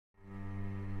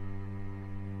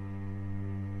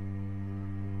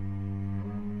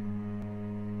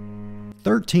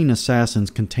13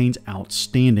 Assassins contains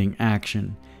outstanding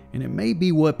action, and it may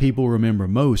be what people remember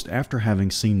most after having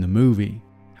seen the movie.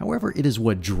 However, it is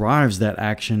what drives that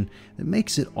action that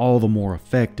makes it all the more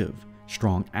effective.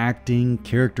 Strong acting,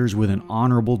 characters with an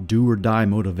honorable do-or-die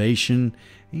motivation,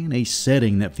 and a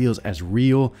setting that feels as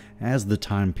real as the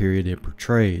time period it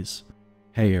portrays.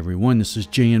 Hey everyone, this is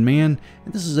JN Man,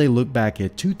 and this is a look back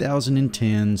at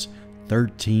 2010's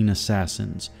 13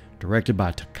 Assassins, directed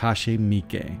by Takashi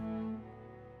Miike.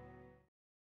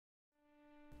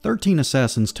 13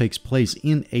 Assassins takes place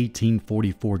in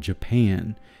 1844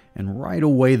 Japan, and right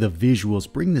away the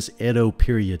visuals bring this Edo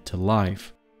period to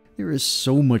life. There is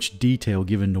so much detail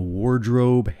given to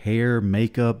wardrobe, hair,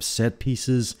 makeup, set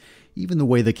pieces, even the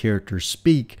way the characters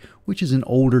speak, which is an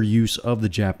older use of the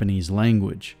Japanese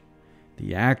language.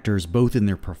 The actors, both in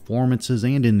their performances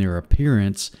and in their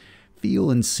appearance, feel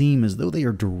and seem as though they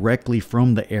are directly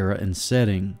from the era and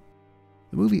setting.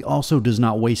 The movie also does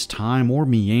not waste time or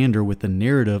meander with the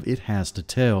narrative it has to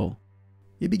tell.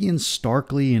 It begins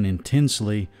starkly and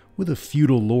intensely with a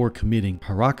feudal lord committing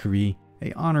harakiri,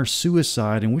 a honor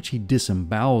suicide in which he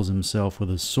disembowels himself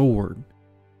with a sword.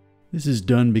 This is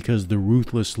done because the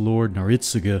ruthless Lord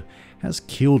Naritsuga has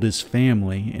killed his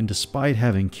family, and despite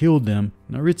having killed them,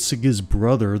 Naritsuga's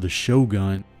brother, the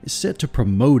shogun, is set to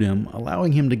promote him,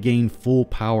 allowing him to gain full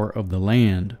power of the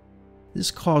land. This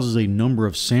causes a number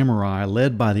of samurai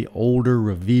led by the older,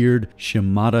 revered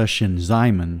Shimada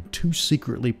Shinzaemon to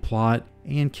secretly plot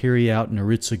and carry out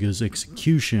Naritsuga's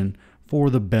execution for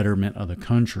the betterment of the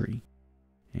country.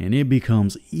 And it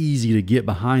becomes easy to get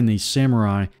behind these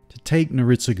samurai to take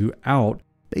Naritsugu out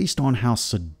based on how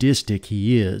sadistic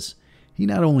he is. He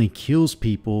not only kills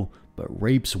people, but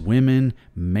rapes women,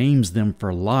 maims them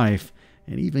for life,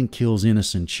 and even kills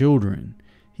innocent children.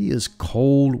 He is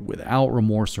cold, without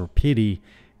remorse or pity,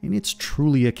 and it's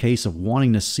truly a case of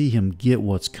wanting to see him get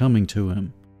what's coming to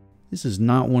him. This is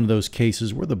not one of those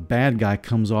cases where the bad guy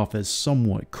comes off as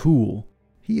somewhat cool.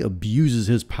 He abuses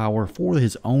his power for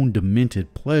his own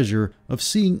demented pleasure of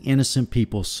seeing innocent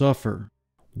people suffer.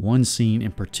 One scene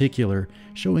in particular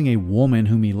showing a woman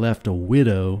whom he left a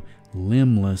widow,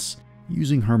 limbless,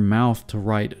 using her mouth to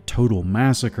write "total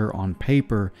massacre" on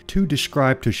paper to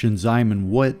describe to Shinzaemon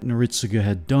what Naritsuga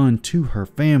had done to her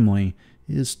family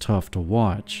is tough to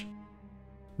watch.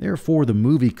 Therefore, the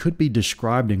movie could be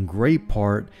described in great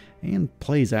part and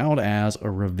plays out as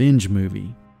a revenge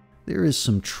movie. There is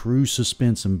some true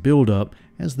suspense and build-up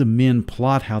as the men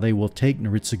plot how they will take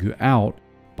Naritsugu out,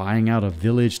 buying out a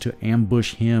village to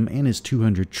ambush him and his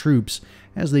 200 troops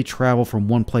as they travel from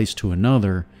one place to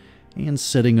another, and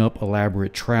setting up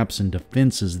elaborate traps and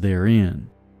defenses therein.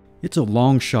 It's a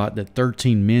long shot that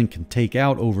 13 men can take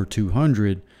out over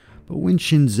 200, but when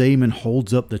Shinzaemon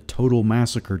holds up the total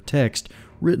massacre text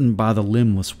written by the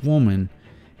limbless woman,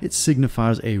 it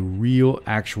signifies a real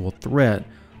actual threat,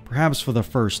 perhaps for the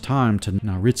first time, to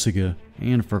Naritsuga,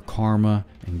 and for karma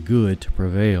and good to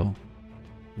prevail.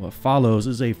 What follows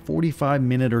is a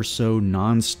 45-minute or so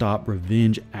non-stop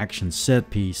revenge action set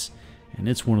piece, and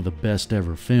it's one of the best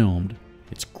ever filmed.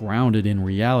 It's grounded in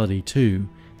reality too.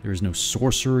 There is no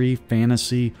sorcery,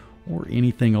 fantasy, or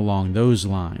anything along those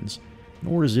lines,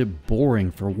 nor is it boring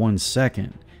for 1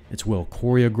 second. It's well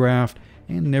choreographed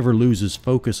and never loses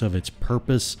focus of its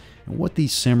purpose and what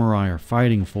these samurai are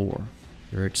fighting for.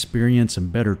 Their experience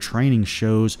and better training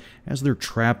shows as their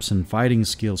traps and fighting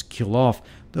skills kill off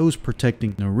those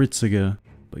protecting Naritsuga,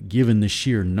 but given the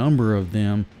sheer number of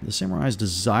them, the samurai's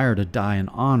desire to die in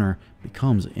honor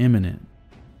becomes imminent.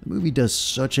 The movie does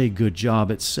such a good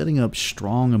job at setting up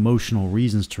strong emotional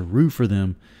reasons to root for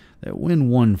them that when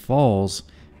one falls,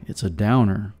 it's a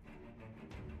downer.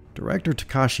 Director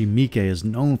Takashi Miike is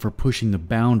known for pushing the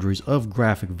boundaries of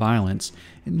graphic violence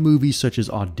in movies such as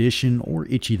Audition or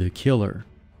Ichi the Killer.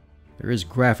 There is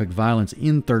graphic violence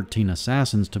in 13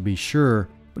 Assassins to be sure,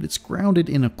 but it's grounded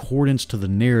in accordance to the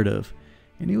narrative,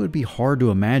 and it would be hard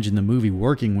to imagine the movie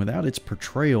working without its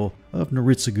portrayal of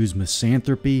Naritsugu's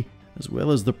misanthropy, as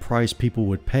well as the price people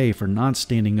would pay for not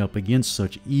standing up against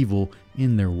such evil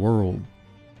in their world.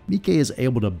 Miike is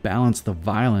able to balance the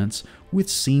violence with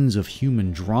scenes of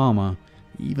human drama,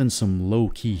 even some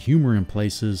low-key humor in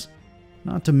places,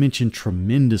 not to mention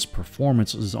tremendous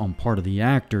performances on part of the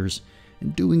actors,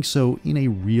 and doing so in a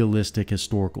realistic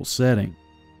historical setting.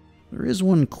 There is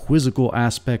one quizzical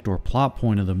aspect or plot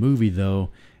point of the movie though,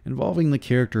 involving the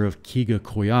character of Kiga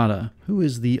Koyata, who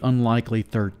is the unlikely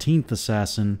 13th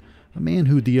assassin, a man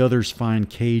who the others find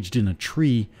caged in a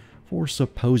tree for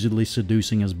supposedly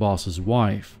seducing his boss's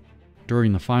wife.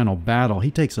 During the final battle,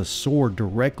 he takes a sword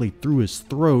directly through his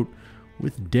throat,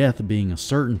 with death being a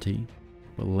certainty.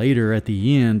 But later at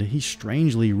the end, he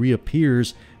strangely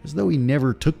reappears as though he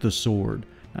never took the sword,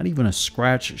 not even a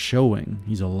scratch showing.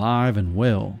 He's alive and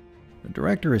well. The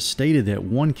director has stated that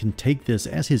one can take this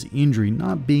as his injury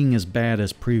not being as bad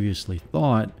as previously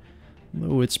thought,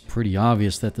 though it's pretty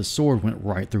obvious that the sword went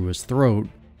right through his throat,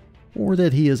 or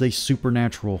that he is a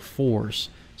supernatural force,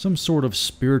 some sort of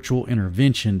spiritual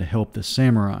intervention to help the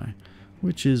samurai,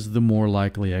 which is the more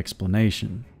likely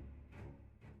explanation.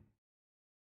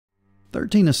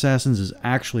 13 Assassins is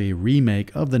actually a remake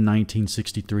of the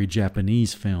 1963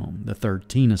 Japanese film, The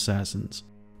 13 Assassins,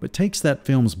 but takes that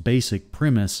film's basic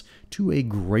premise to a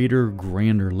greater,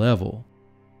 grander level.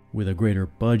 With a greater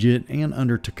budget and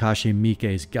under Takashi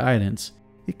Miike's guidance,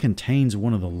 it contains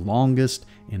one of the longest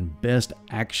and best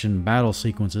action battle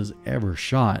sequences ever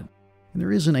shot, and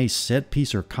there isn't a set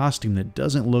piece or costume that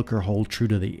doesn't look or hold true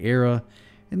to the era,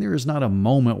 and there is not a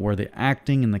moment where the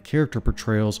acting and the character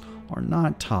portrayals are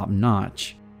not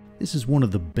top-notch. This is one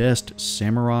of the best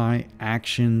samurai,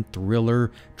 action,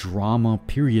 thriller, drama,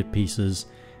 period pieces,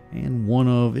 and one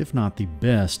of, if not the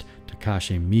best,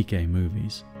 Takashi Miike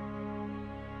movies.